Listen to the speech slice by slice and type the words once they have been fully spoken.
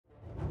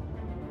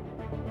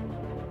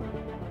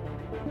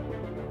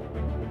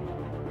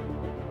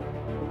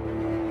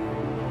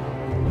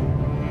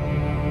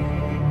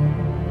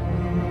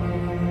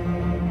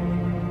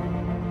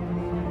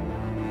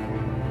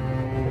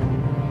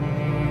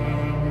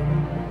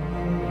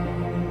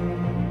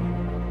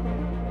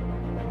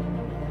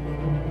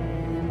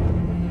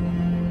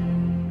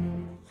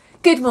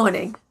Good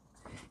morning.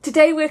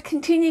 Today we're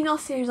continuing our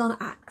series on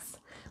Acts,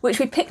 which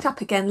we picked up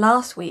again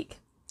last week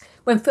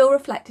when Phil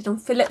reflected on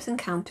Philip's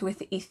encounter with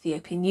the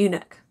Ethiopian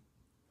eunuch.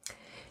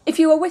 If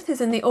you were with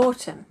us in the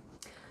autumn,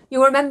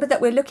 you'll remember that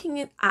we're looking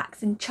at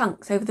Acts in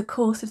chunks over the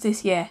course of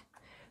this year,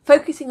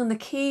 focusing on the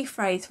key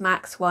phrase from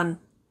Acts 1,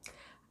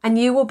 "And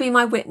you will be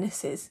my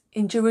witnesses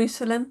in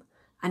Jerusalem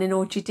and in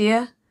all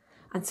Judea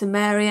and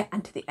Samaria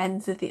and to the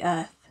ends of the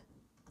earth."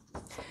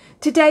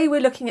 Today we're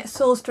looking at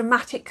Saul's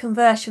dramatic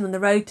conversion on the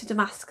road to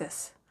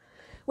Damascus,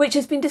 which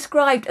has been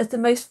described as the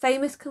most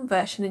famous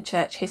conversion in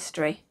church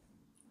history.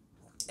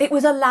 It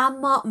was a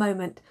landmark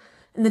moment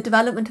in the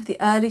development of the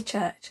early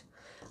church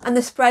and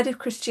the spread of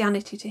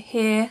Christianity to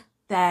here,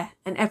 there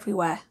and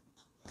everywhere,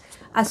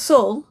 as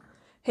Saul,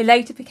 who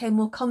later became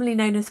more commonly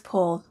known as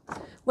Paul,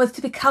 was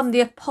to become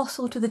the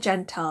apostle to the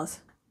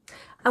Gentiles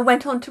and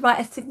went on to write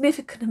a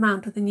significant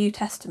amount of the New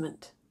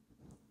Testament.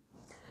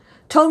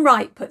 Tom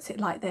Wright puts it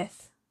like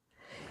this: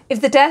 "If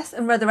the death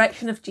and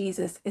resurrection of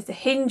Jesus is the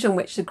hinge on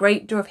which the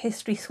great door of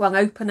history swung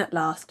open at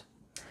last,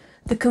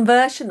 the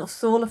conversion of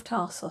Saul of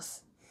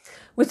Tarsus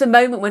was the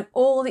moment when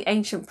all the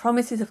ancient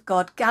promises of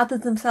God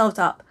gathered themselves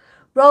up,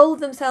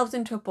 rolled themselves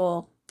into a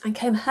ball, and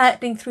came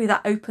hurtling through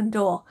that open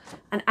door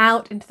and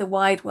out into the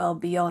wide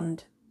world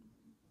beyond."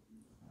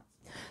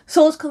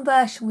 Saul's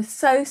conversion was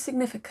so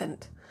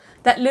significant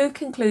that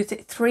Luke includes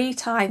it 3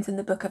 times in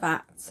the book of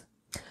Acts,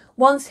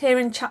 once here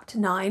in chapter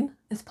 9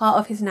 as part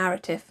of his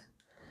narrative,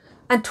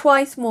 and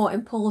twice more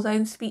in Paul's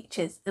own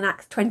speeches in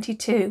Acts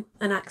 22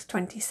 and Acts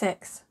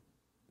 26.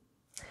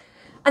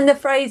 And the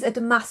phrase "a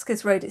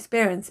Damascus Road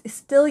experience" is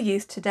still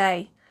used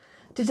today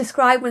to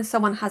describe when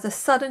someone has a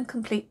sudden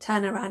complete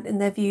turnaround in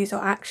their views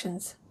or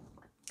actions.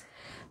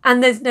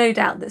 And there's no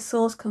doubt that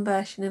Saul's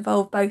conversion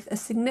involved both a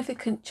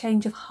significant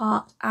change of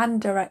heart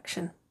and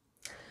direction,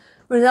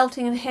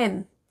 resulting in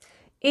him,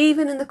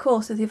 even in the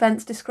course of the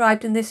events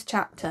described in this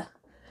chapter,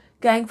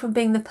 going from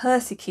being the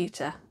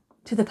persecutor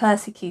to the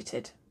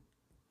persecuted.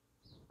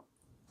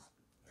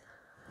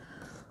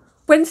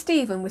 When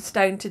Stephen was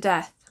stoned to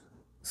death,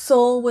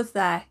 Saul was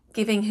there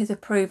giving his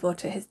approval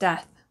to his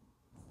death.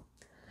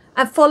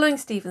 And following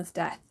Stephen's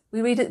death,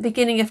 we read at the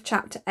beginning of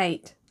chapter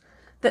 8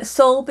 that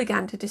Saul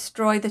began to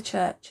destroy the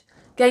church,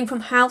 going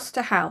from house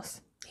to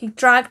house. He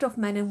dragged off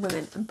men and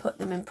women and put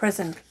them in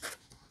prison.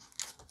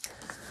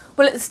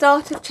 Well, at the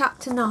start of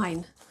chapter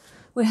 9,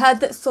 we heard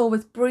that Saul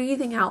was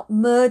breathing out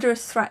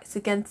murderous threats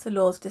against the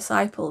Lord's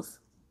disciples.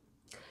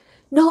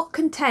 Not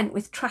content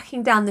with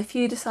tracking down the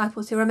few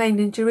disciples who remained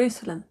in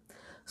Jerusalem,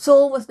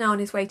 Saul was now on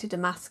his way to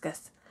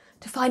Damascus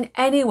to find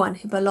anyone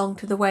who belonged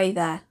to the way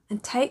there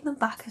and take them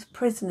back as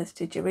prisoners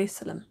to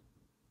Jerusalem.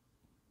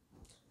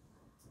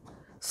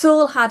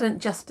 Saul hadn't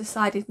just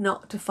decided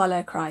not to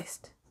follow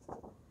Christ.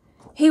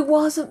 He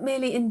wasn't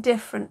merely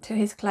indifferent to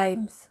his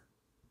claims.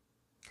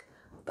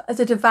 But as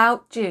a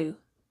devout Jew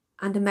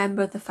and a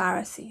member of the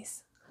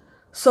Pharisees,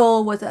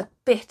 Saul was a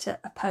bitter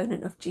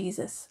opponent of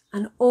Jesus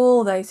and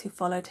all those who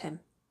followed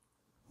him.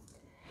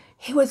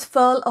 He was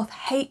full of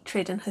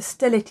hatred and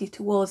hostility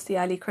towards the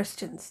early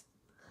Christians,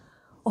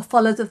 or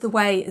followers of the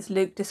way as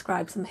Luke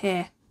describes them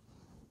here.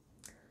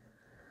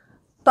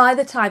 By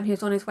the time he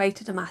was on his way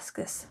to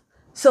Damascus,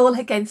 Saul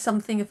had gained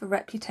something of a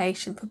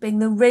reputation for being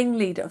the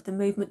ringleader of the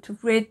movement to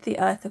rid the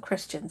earth of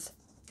Christians.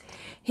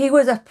 He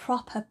was a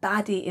proper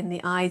baddie in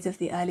the eyes of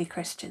the early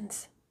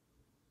Christians.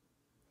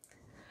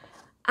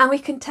 And we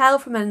can tell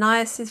from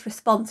Ananias'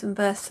 response in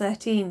verse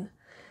 13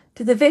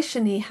 to the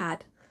vision he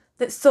had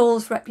that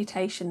Saul's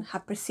reputation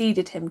had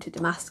preceded him to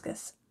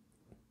Damascus.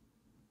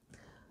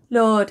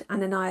 "Lord,"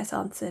 Ananias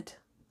answered,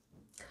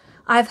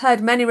 "I have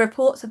heard many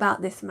reports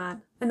about this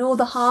man and all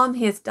the harm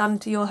he has done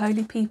to your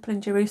holy people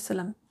in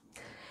Jerusalem,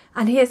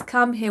 and he has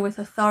come here with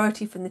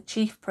authority from the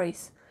chief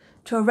priests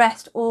to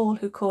arrest all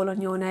who call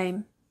on your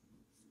name."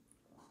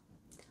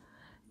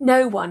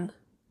 No one,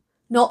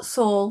 not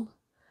Saul,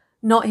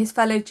 not his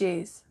fellow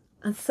Jews,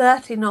 and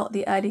certainly not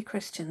the early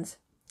Christians,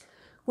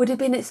 would have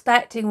been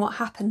expecting what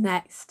happened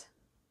next.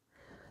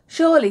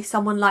 Surely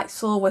someone like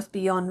Saul was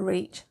beyond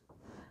reach.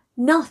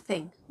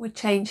 Nothing would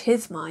change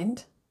his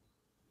mind.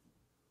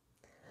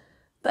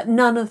 But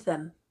none of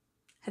them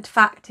had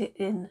factored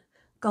in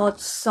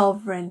God's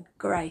sovereign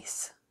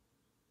grace.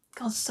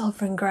 God's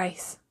sovereign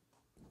grace.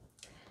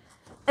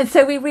 And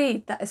so we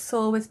read that as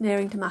Saul was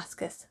nearing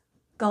Damascus,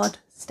 God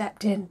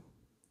stepped in.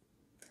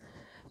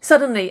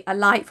 Suddenly a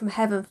light from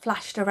heaven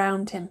flashed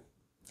around him.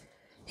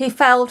 He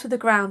fell to the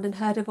ground and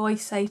heard a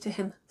voice say to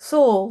him,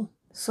 "Saul,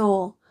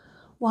 Saul,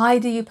 why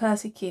do you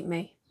persecute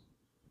me?"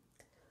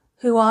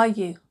 "Who are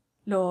you,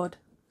 Lord?"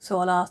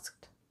 Saul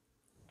asked.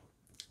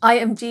 "I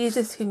am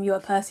Jesus whom you are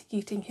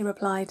persecuting," he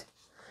replied.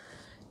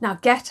 "Now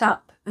get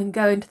up and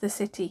go into the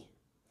city,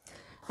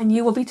 and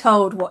you will be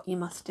told what you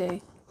must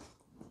do."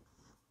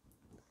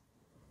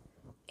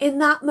 In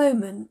that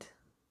moment,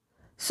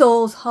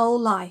 Saul's whole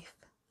life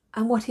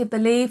and what he had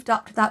believed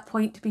up to that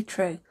point to be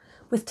true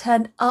was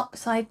turned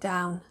upside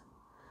down,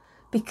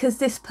 because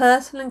this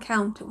personal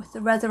encounter with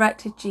the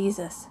resurrected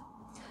Jesus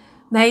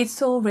made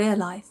Saul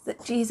realise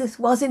that Jesus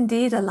was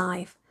indeed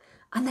alive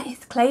and that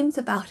his claims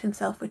about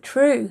himself were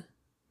true,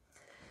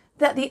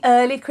 that the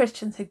early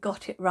Christians had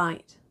got it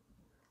right,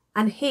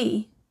 and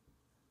he,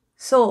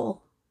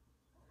 Saul,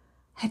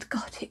 had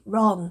got it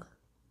wrong,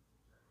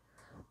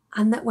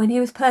 and that when he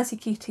was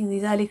persecuting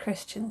these early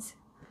Christians,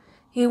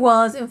 he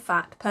was in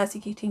fact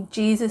persecuting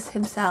Jesus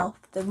himself,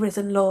 the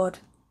risen Lord.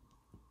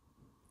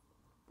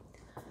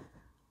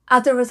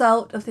 As a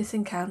result of this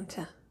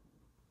encounter,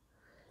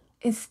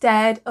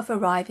 instead of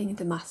arriving in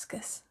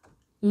Damascus,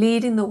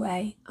 leading the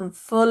way and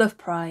full of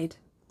pride,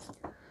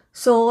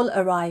 Saul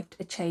arrived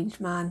a changed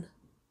man,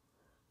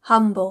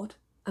 humbled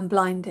and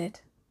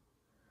blinded,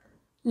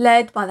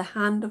 led by the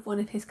hand of one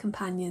of his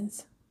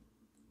companions.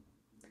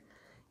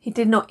 He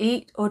did not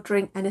eat or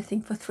drink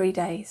anything for 3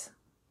 days,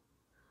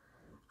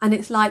 and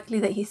it's likely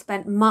that he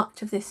spent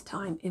much of this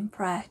time in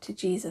prayer to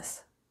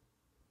Jesus.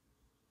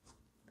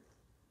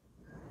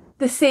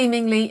 The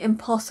seemingly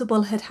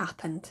impossible had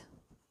happened.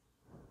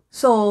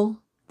 Saul,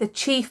 the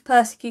chief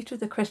persecutor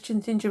of the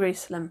Christians in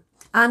Jerusalem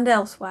and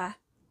elsewhere,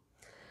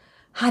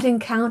 had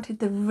encountered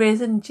the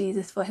risen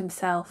Jesus for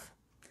himself,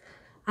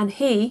 and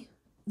he,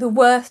 the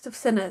worst of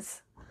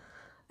sinners,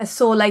 as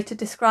Saul later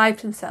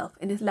described himself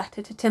in his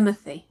letter to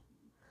Timothy,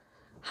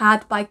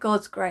 had by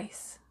God's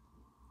grace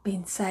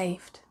been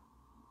saved.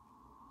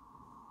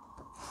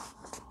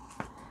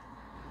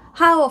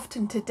 How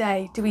often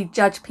today do we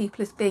judge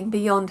people as being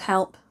beyond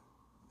help?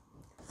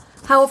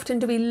 How often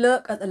do we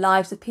look at the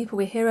lives of people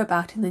we hear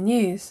about in the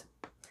news,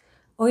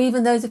 or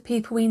even those of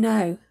people we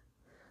know,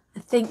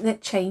 and think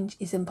that change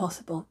is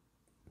impossible?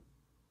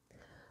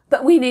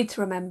 But we need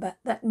to remember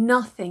that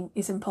nothing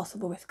is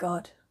impossible with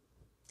God,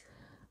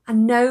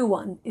 and no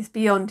one is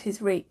beyond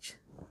his reach,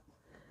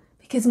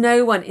 because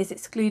no one is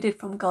excluded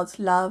from God's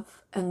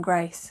love and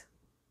grace.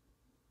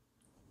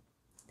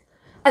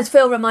 As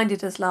Phil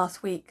reminded us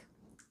last week,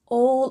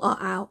 all are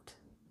out.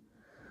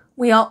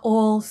 We are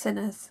all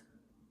sinners.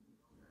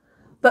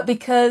 But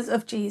because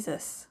of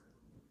Jesus,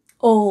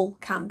 all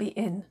can be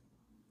in.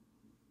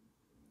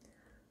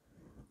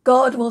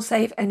 God will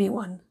save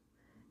anyone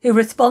who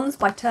responds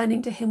by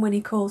turning to him when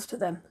he calls to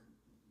them.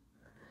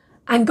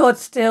 And God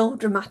still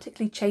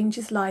dramatically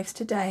changes lives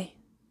today.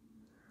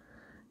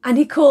 And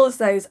he calls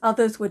those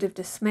others would have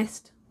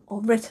dismissed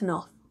or written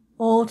off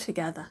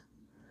altogether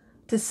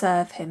to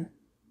serve him.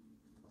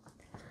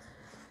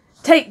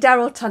 Take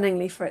Darrell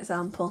Tunningley, for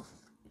example.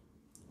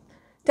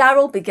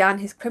 Darrell began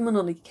his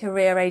criminal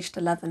career aged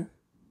 11.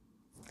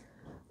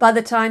 By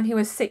the time he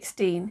was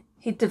 16,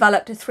 he'd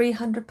developed a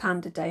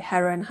 £300 a day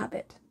heroin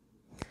habit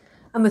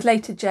and was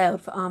later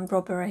jailed for armed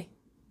robbery.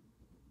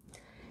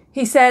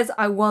 He says,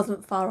 "I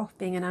wasn't far off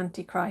being an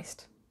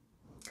antichrist.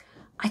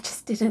 I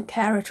just didn't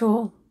care at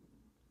all.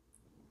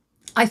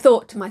 I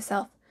thought to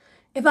myself,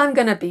 if I'm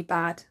going to be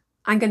bad,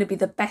 I'm going to be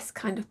the best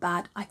kind of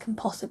bad I can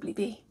possibly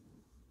be."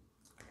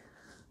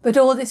 But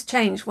all this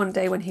changed one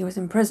day when he was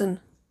in prison.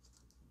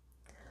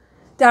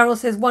 Darrell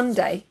says, "One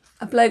day,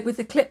 a bloke with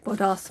a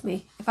clipboard asked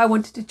me if I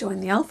wanted to join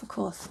the Alpha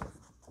course.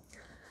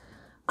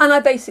 And I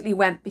basically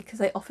went because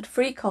they offered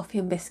free coffee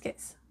and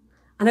biscuits,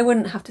 and I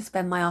wouldn't have to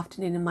spend my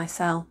afternoon in my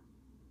cell.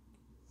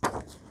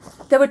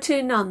 There were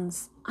 2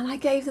 nuns, and I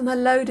gave them a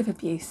load of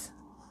abuse,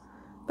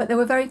 but they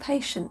were very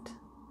patient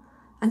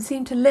and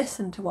seemed to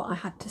listen to what I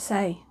had to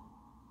say.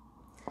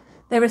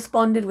 They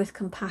responded with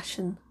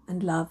compassion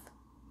and love.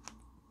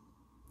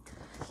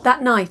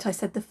 That night I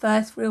said the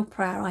first real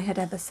prayer I had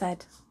ever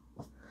said,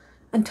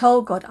 and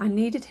told God I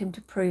needed him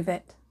to prove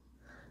it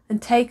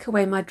and take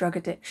away my drug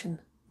addiction,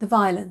 the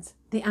violence,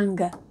 the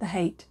anger, the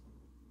hate.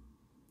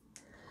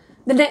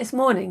 The next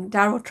morning,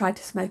 Darrell tried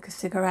to smoke a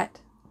cigarette,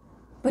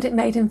 but it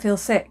made him feel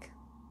sick.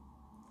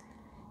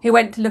 He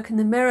went to look in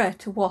the mirror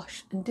to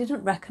wash and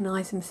didn't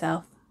recognise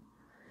himself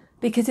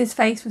because his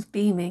face was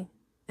beaming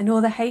and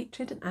all the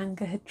hatred and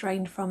anger had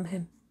drained from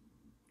him.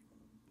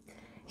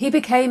 He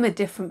became a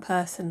different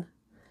person,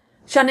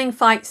 shunning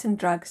fights and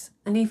drugs,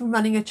 and even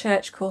running a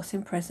church course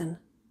in prison.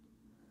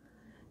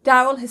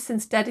 Darrell has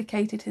since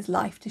dedicated his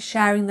life to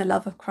sharing the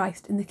love of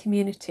Christ in the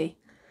community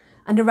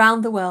and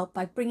around the world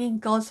by bringing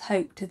God's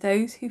hope to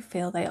those who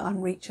feel they are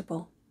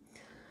unreachable,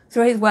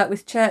 through his work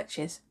with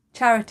churches,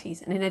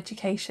 charities and in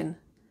education.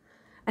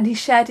 And he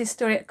shared his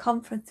story at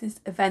conferences,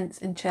 events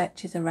and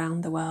churches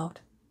around the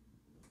world.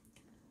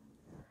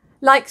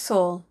 Like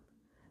Saul,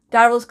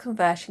 Darrell's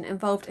conversion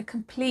involved a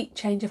complete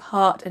change of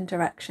heart and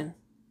direction.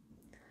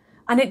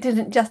 And it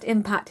didn't just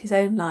impact his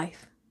own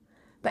life,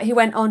 but he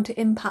went on to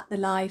impact the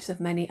lives of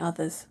many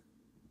others.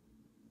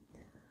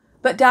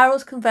 But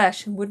Darrell's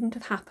conversion wouldn't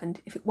have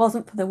happened if it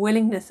wasn't for the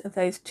willingness of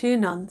those 2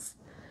 nuns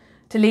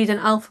to lead an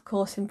Alpha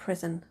course in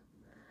prison,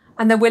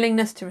 and the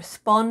willingness to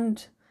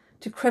respond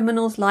to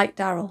criminals like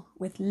Darrell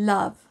with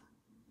love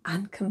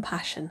and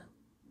compassion.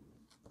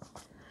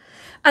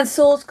 And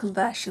Saul's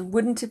conversion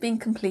wouldn't have been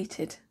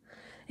completed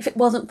if it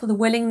wasn't for the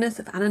willingness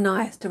of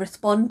Ananias to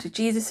respond to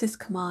Jesus'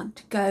 command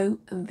to go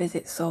and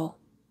visit Saul.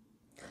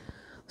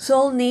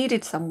 Saul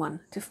needed someone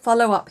to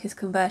follow up his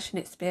conversion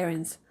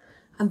experience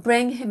and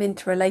bring him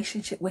into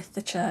relationship with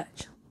the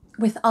church,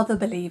 with other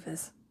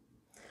believers,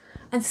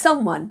 and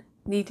someone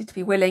needed to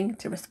be willing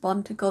to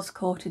respond to God's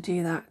call to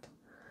do that,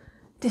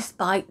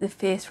 despite the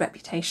fierce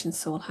reputation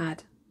Saul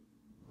had.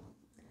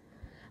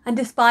 And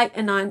despite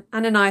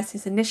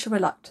Ananias' initial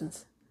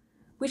reluctance,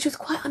 which was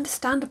quite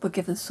understandable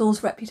given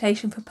Saul's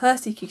reputation for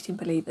persecuting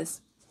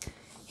believers,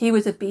 he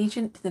was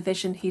obedient to the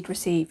vision he'd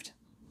received.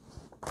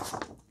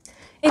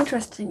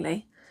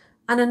 Interestingly,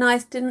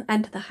 Ananias didn't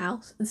enter the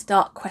house and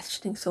start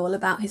questioning Saul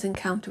about his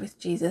encounter with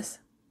Jesus.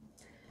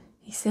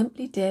 He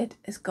simply did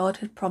as God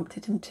had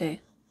prompted him to,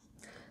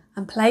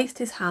 and placed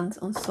his hands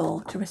on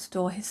Saul to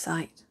restore his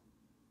sight.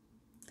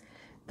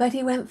 But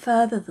he went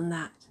further than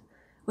that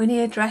when he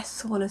addressed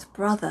Saul as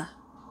brother.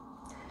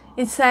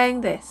 In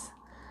saying this,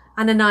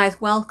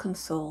 Ananias welcomed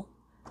Saul,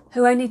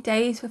 who only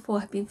days before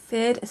had been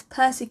feared as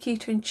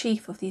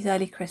persecutor-in-chief of these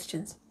early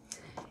Christians,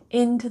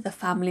 into the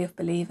family of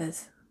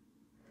believers.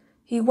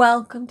 He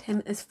welcomed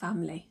him as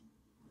family,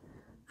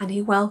 and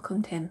he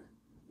welcomed him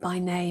by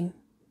name.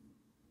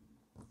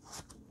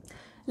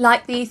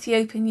 Like the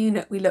Ethiopian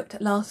eunuch we looked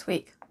at last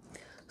week,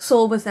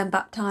 Saul was then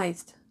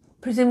baptised,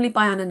 presumably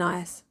by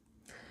Ananias,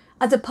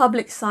 as a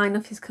public sign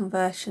of his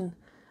conversion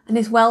and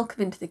his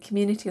welcome into the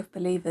community of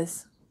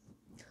believers.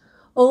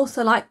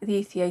 Also like the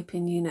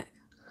Ethiopian eunuch,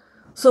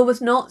 Saul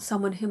was not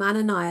someone whom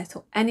Ananias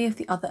or any of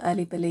the other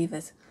early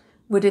believers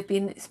would have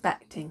been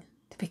expecting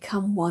to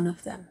become one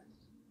of them.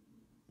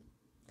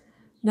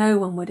 No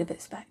one would have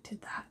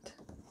expected that.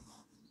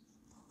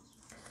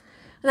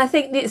 And I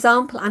think the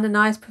example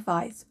Ananias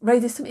provides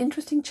raises some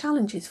interesting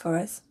challenges for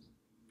us.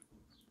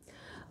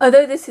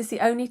 Although this is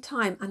the only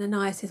time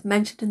Ananias is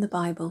mentioned in the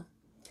Bible,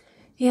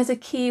 he has a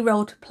key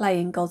role to play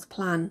in God's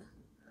plan.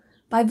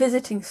 By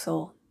visiting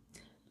Saul,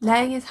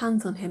 laying his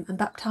hands on him and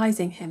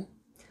baptising him,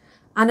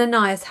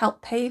 Ananias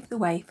helped pave the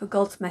way for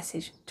God's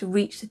message to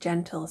reach the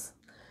Gentiles,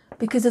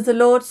 because as the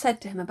Lord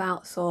said to him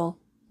about Saul,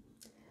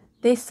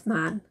 "This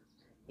man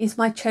is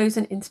my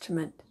chosen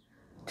instrument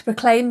to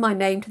proclaim my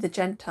name to the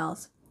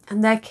Gentiles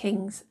and their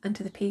kings and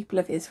to the people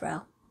of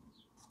Israel."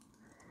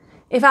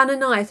 If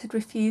Ananias had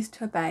refused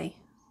to obey,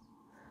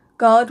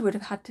 God would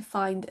have had to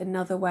find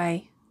another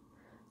way,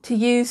 to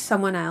use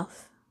someone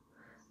else,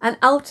 and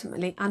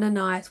ultimately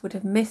Ananias would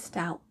have missed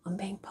out on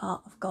being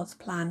part of God's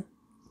plan.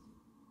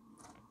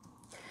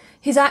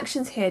 His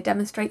actions here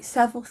demonstrate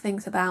several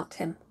things about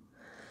him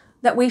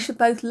that we should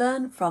both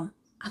learn from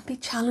and be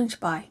challenged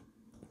by.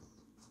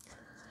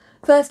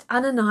 First,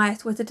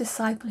 Ananias was a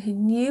disciple who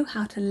knew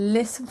how to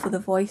listen for the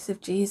voice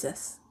of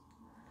Jesus.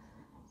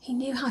 He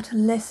knew how to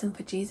listen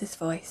for Jesus'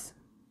 voice.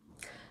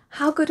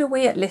 How good are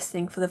we at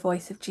listening for the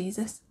voice of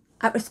Jesus,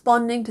 at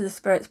responding to the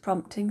Spirit's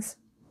promptings?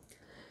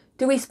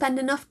 Do we spend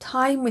enough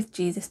time with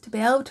Jesus to be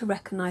able to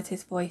recognise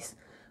his voice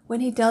when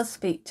he does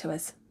speak to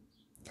us,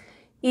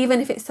 even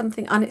if it's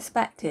something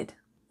unexpected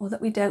or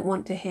that we don't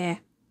want to hear?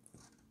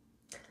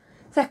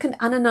 Second,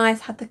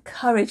 Ananias had the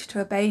courage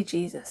to obey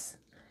Jesus,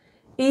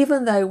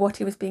 even though what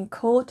he was being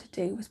called to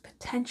do was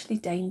potentially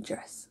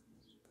dangerous.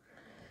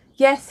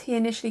 Yes, he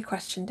initially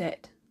questioned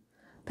it,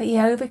 but he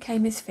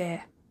overcame his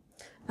fear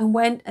and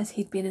went as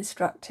he'd been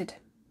instructed.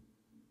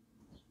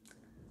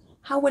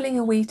 How willing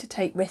are we to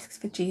take risks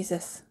for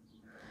Jesus,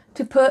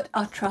 to put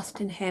our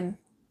trust in him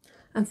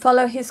and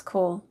follow his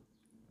call,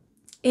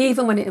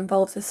 even when it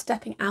involves us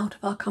stepping out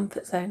of our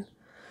comfort zone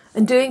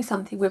and doing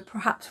something we'd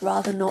perhaps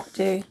rather not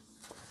do?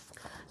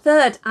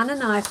 Third,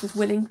 Ananias was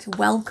willing to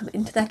welcome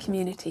into their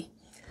community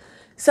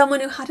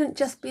someone who hadn't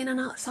just been an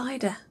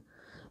outsider,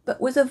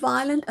 but was a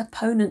violent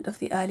opponent of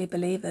the early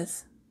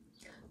believers,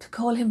 to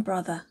call him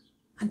brother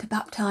and to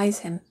baptise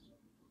him.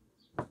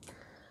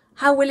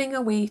 How willing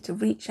are we to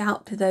reach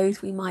out to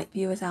those we might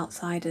view as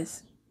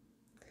outsiders?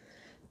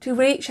 To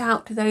reach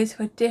out to those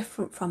who are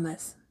different from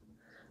us,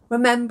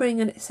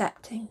 remembering and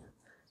accepting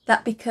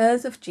that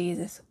because of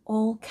Jesus,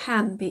 all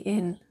can be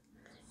in,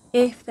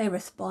 if they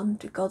respond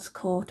to God's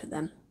call to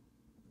them.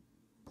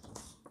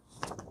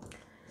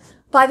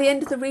 By the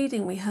end of the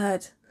reading we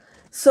heard,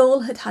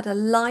 Saul had had a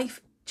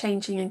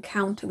life-changing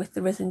encounter with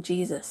the risen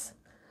Jesus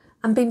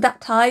and been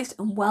baptised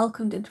and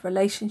welcomed into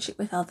relationship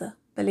with other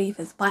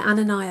believers by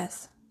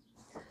Ananias.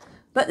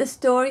 But the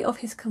story of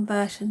his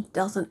conversion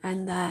doesn't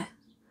end there.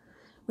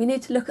 We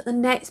need to look at the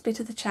next bit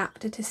of the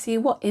chapter to see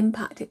what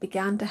impact it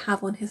began to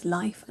have on his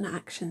life and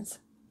actions.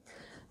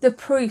 The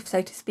proof,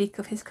 so to speak,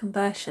 of his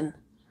conversion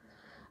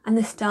and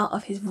the start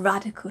of his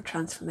radical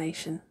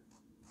transformation.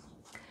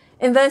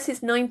 In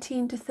verses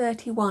 19 to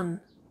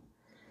 31,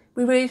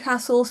 we read how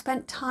Saul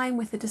spent time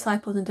with the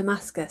disciples in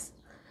Damascus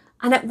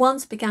and at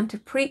once began to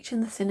preach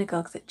in the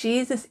synagogues that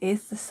Jesus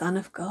is the Son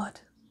of God.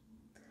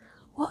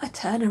 What a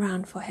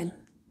turnaround for him,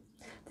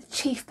 the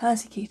chief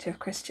persecutor of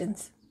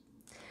Christians.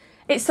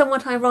 It's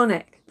somewhat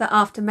ironic that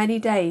after many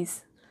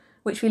days,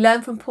 which we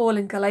learn from Paul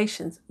in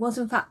Galatians was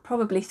in fact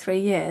probably 3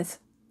 years,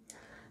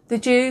 the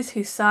Jews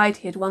whose side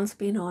he had once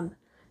been on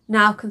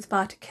now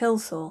conspire to kill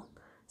Saul,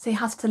 so he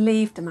has to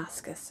leave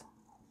Damascus.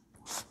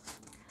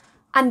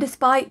 And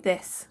despite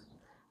this,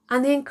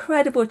 and the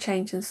incredible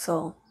change in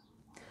Saul,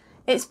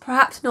 it's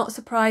perhaps not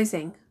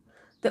surprising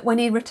that when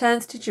he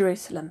returns to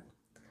Jerusalem,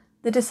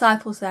 the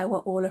disciples there were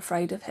all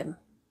afraid of him.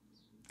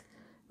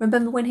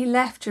 Remember when he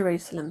left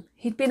Jerusalem,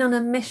 he'd been on a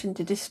mission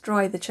to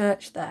destroy the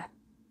church there.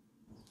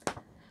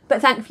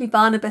 But thankfully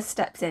Barnabas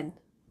steps in,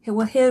 who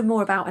we'll hear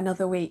more about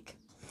another week.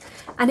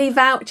 And he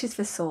vouches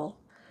for Saul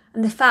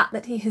and the fact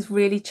that he has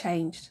really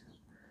changed.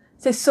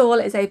 So Saul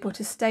is able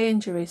to stay in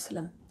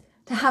Jerusalem,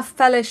 to have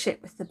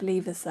fellowship with the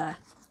believers there,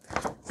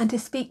 and to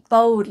speak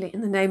boldly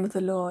in the name of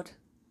the Lord,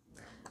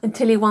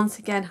 until he once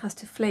again has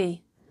to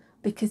flee,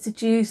 because the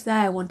Jews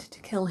there wanted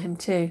to kill him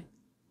too.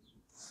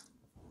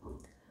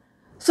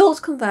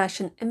 Saul's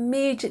conversion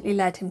immediately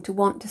led him to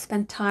want to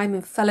spend time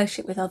in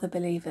fellowship with other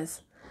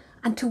believers,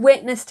 and to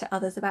witness to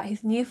others about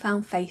his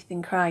newfound faith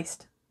in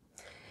Christ.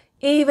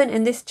 Even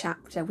in this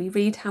chapter, we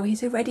read how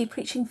he's already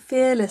preaching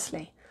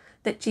fearlessly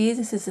that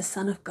Jesus is the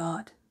Son of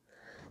God,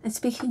 and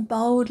speaking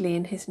boldly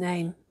in his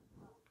name.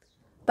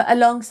 But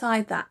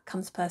alongside that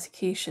comes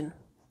persecution.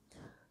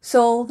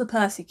 Saul the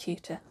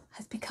persecutor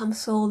has become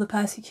Saul the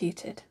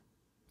persecuted.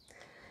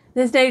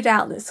 There's no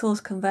doubt that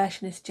Saul's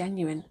conversion is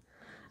genuine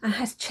and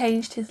has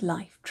changed his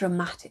life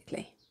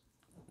dramatically.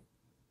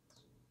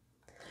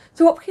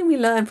 So what can we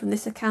learn from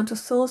this account of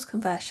Saul's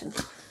conversion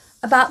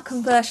about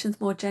conversions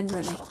more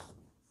generally?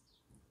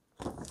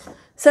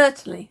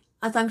 Certainly,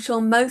 as I'm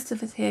sure most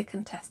of us here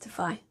can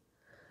testify,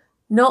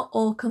 not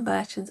all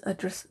conversions are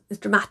as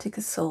dramatic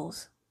as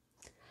Saul's,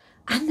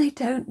 and they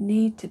don't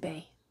need to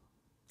be.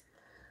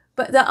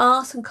 But there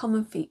are some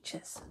common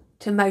features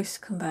to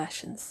most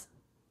conversions.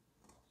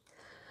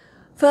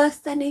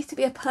 First, there needs to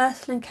be a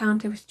personal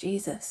encounter with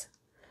Jesus.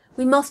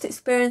 We must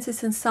experience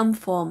this in some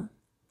form,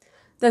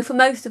 though for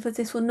most of us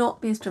this will not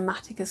be as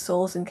dramatic as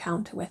Saul's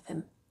encounter with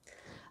him,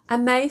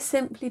 and may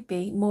simply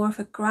be more of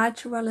a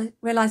gradual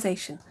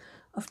realisation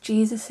of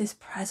Jesus'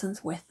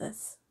 presence with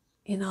us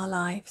in our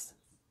lives.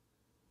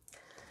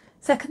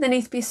 Second, there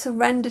needs to be a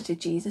surrender to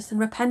Jesus and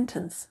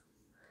repentance.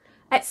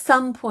 At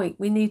some point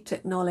we need to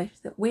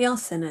acknowledge that we are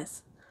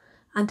sinners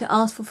and to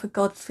ask for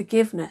God's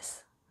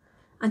forgiveness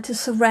and to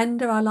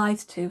surrender our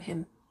lives to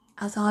him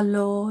as our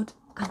Lord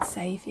and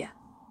Saviour.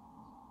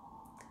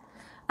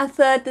 And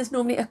third, there's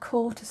normally a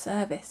call to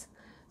service,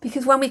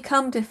 because when we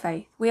come to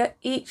faith, we are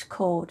each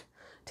called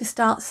to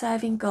start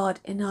serving God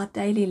in our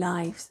daily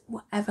lives,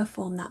 whatever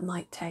form that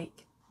might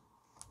take.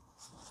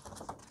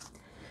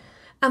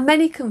 And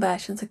many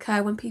conversions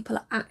occur when people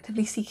are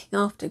actively seeking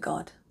after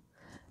God,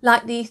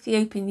 like the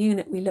Ethiopian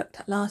eunuch we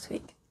looked at last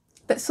week.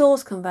 But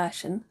Saul's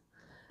conversion,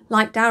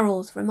 like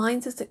Daryl's,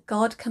 reminds us that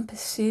God can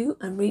pursue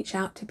and reach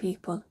out to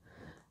people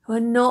who are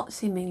not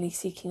seemingly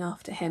seeking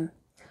after him,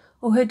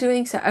 or who are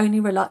doing so only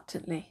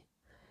reluctantly,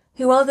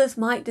 who others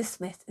might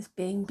dismiss as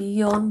being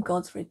beyond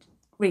God's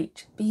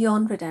reach,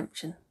 beyond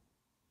redemption.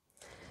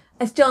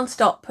 As John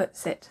Stott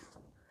puts it,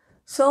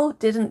 Saul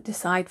didn't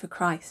decide for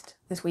Christ,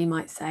 as we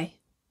might say.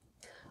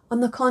 On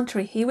the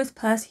contrary, he was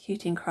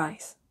persecuting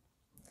Christ.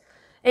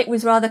 It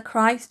was rather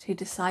Christ who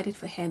decided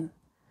for him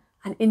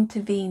and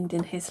intervened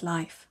in his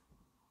life.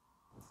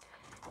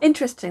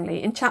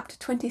 Interestingly, in chapter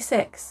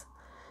 26,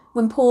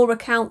 when Paul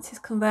recounts his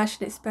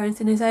conversion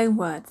experience in his own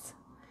words,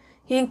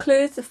 he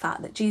includes the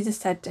fact that Jesus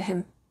said to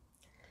him,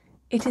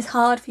 "It is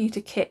hard for you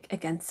to kick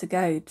against the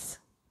goads."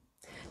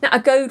 Now, a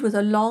goad was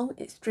a long,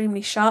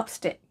 extremely sharp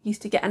stick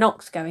used to get an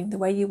ox going the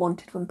way you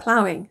wanted when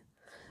ploughing.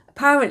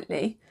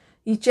 Apparently,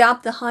 you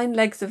jabbed the hind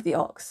legs of the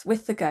ox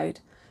with the goad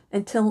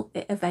until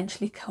it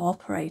eventually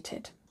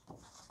cooperated.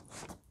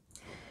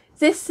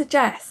 This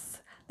suggests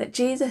that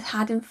Jesus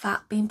had in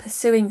fact been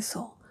pursuing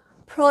Saul,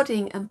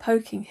 prodding and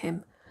poking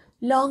him,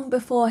 long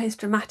before his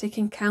dramatic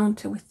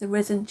encounter with the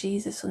risen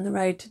Jesus on the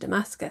road to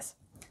Damascus.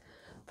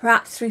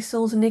 Perhaps through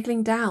Saul's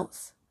niggling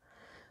doubts,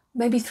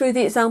 maybe through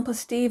the example of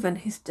Stephen,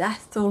 whose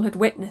death Saul had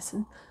witnessed,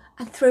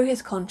 and through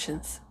his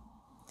conscience,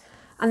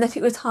 and that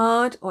it was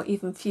hard or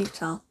even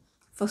futile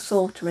for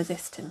Saul to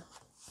resist him.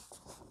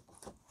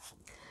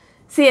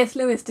 C.S.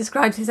 Lewis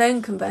describes his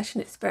own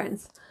conversion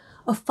experience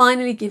of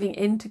finally giving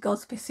in to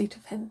God's pursuit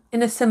of him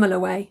in a similar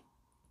way.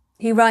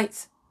 He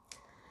writes,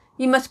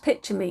 "You must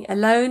picture me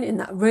alone in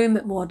that room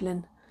at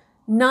Magdalen,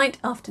 night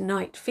after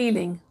night,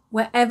 feeling,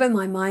 wherever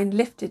my mind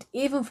lifted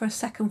even for a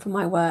second from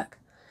my work,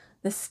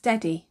 the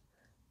steady,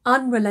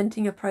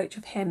 unrelenting approach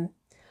of him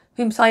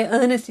whom I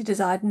earnestly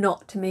desired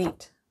not to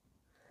meet.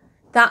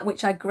 That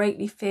which I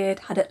greatly feared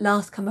had at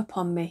last come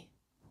upon me.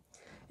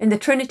 In the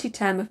Trinity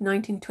term of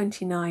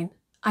 1929,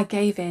 I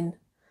gave in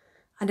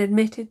and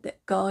admitted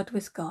that God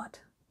was God,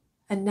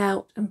 and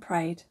knelt and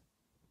prayed.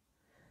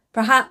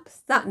 Perhaps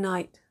that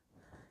night,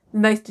 the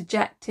most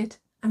dejected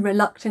and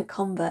reluctant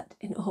convert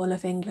in all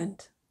of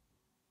England."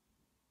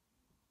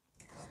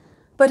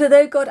 But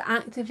although God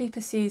actively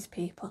pursues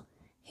people,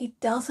 he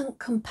doesn't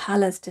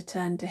compel us to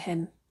turn to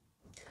him.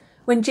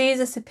 When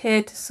Jesus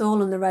appeared to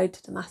Saul on the road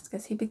to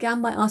Damascus, he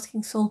began by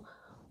asking Saul,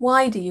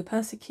 "Why do you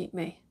persecute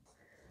me?"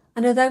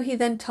 And although he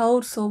then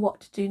told Saul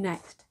what to do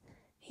next,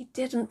 he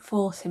didn't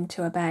force him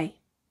to obey.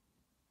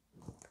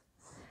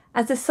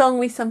 As the song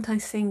we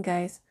sometimes sing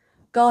goes,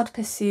 God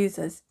pursues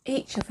us,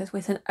 each of us,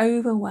 with an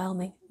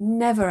overwhelming,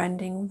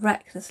 never-ending,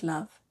 reckless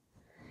love,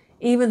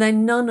 even though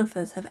none of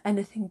us have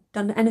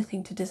done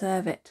anything to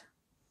deserve it.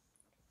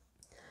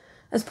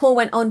 As Paul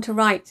went on to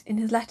write in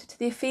his letter to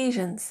the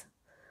Ephesians,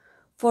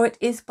 "For it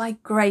is by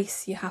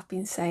grace you have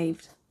been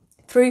saved,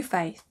 through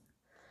faith,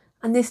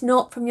 and this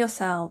not from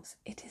yourselves,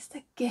 it is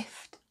the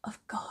gift of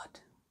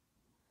God."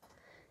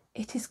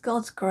 It is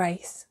God's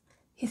grace,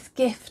 his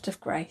gift of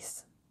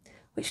grace,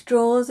 which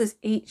draws us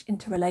each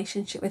into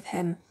relationship with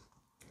him.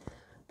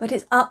 But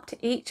it's up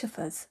to each of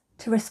us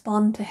to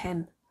respond to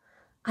him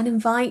and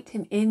invite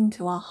him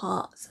into our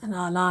hearts and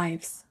our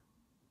lives.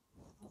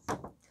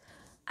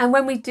 And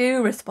when we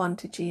do respond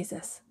to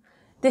Jesus,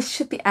 this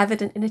should be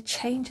evident in a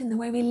change in the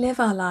way we live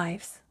our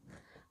lives,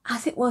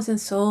 as it was in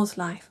Saul's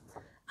life,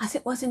 as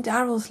it was in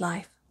Daryl's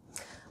life.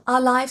 Our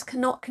lives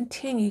cannot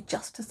continue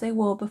just as they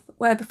were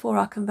before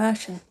our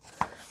conversion.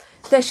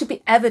 There should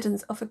be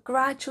evidence of a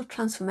gradual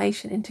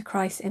transformation into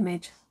Christ's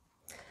image.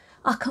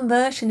 Our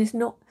conversion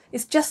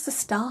is just the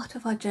start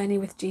of our journey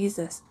with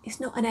Jesus. It's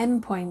not an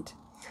end point.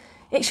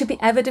 It should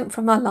be evident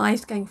from our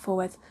lives going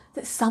forward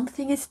that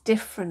something is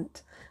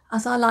different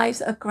as our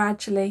lives are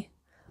gradually,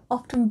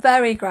 often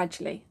very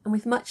gradually, and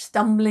with much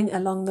stumbling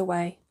along the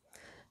way,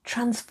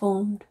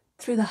 transformed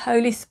through the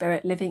Holy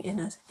Spirit living in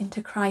us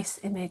into Christ's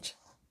image.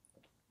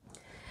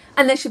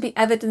 And there should be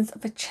evidence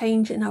of a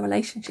change in our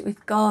relationship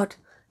with God,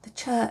 the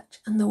church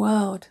and the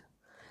world.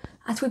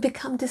 As we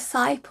become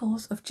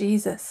disciples of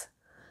Jesus,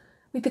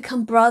 we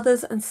become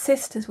brothers and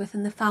sisters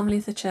within the family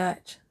of the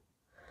church,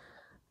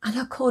 and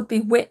are called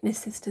to be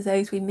witnesses to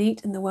those we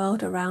meet in the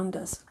world around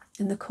us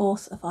in the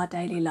course of our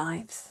daily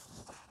lives.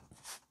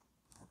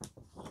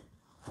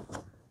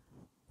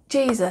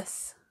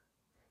 Jesus,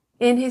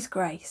 in his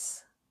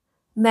grace,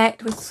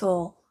 met with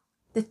Saul,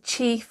 the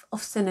chief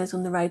of sinners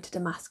on the road to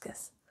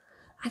Damascus,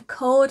 and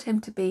called him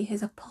to be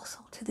his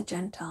apostle to the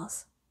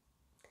Gentiles.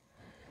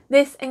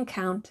 This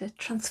encounter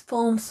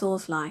transformed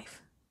Saul's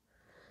life,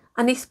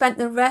 and he spent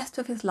the rest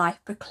of his life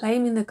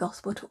proclaiming the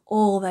gospel to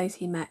all those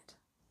he met,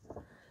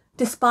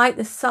 despite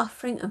the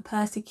suffering and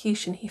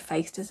persecution he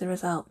faced as a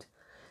result,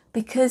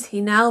 because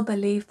he now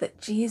believed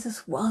that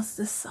Jesus was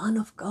the Son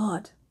of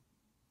God.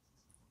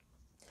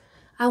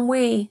 And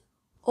we,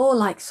 all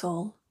like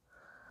Saul,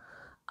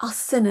 are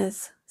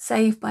sinners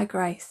saved by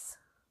grace.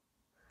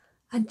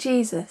 And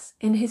Jesus,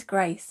 in his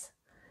grace,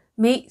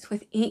 meets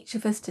with each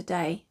of us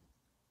today,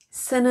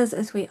 sinners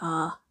as we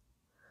are,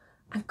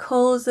 and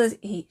calls us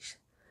each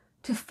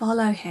to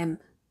follow him,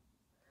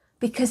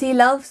 because he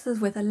loves us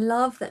with a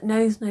love that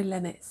knows no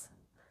limits,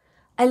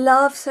 a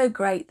love so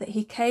great that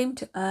he came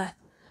to earth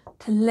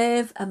to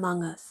live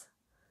among us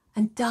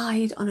and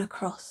died on a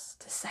cross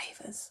to save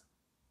us.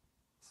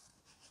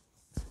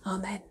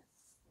 Amen.